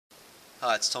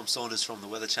Hi, it's Tom Saunders from the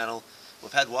Weather Channel.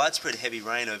 We've had widespread heavy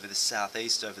rain over the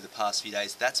southeast over the past few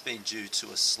days. That's been due to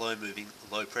a slow-moving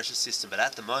low-pressure system, but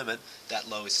at the moment that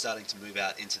low is starting to move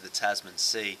out into the Tasman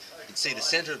Sea. You can see the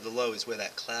centre of the low is where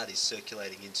that cloud is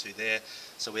circulating into there.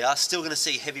 So we are still going to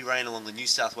see heavy rain along the New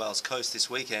South Wales coast this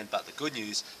weekend, but the good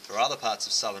news for other parts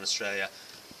of southern Australia,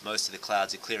 most of the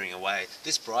clouds are clearing away.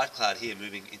 This bright cloud here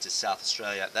moving into South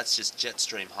Australia, that's just jet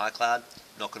stream high cloud,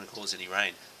 not going to cause any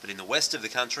rain. But in the west of the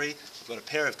country, we've got a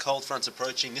pair of cold fronts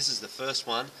approaching. This is the first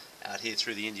one out here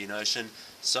through the Indian Ocean.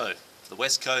 So for the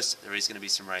west coast, there is going to be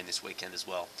some rain this weekend as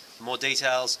well. For more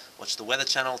details, watch the Weather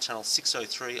Channel, channel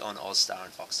 603 on Ozstar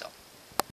and Foxtel.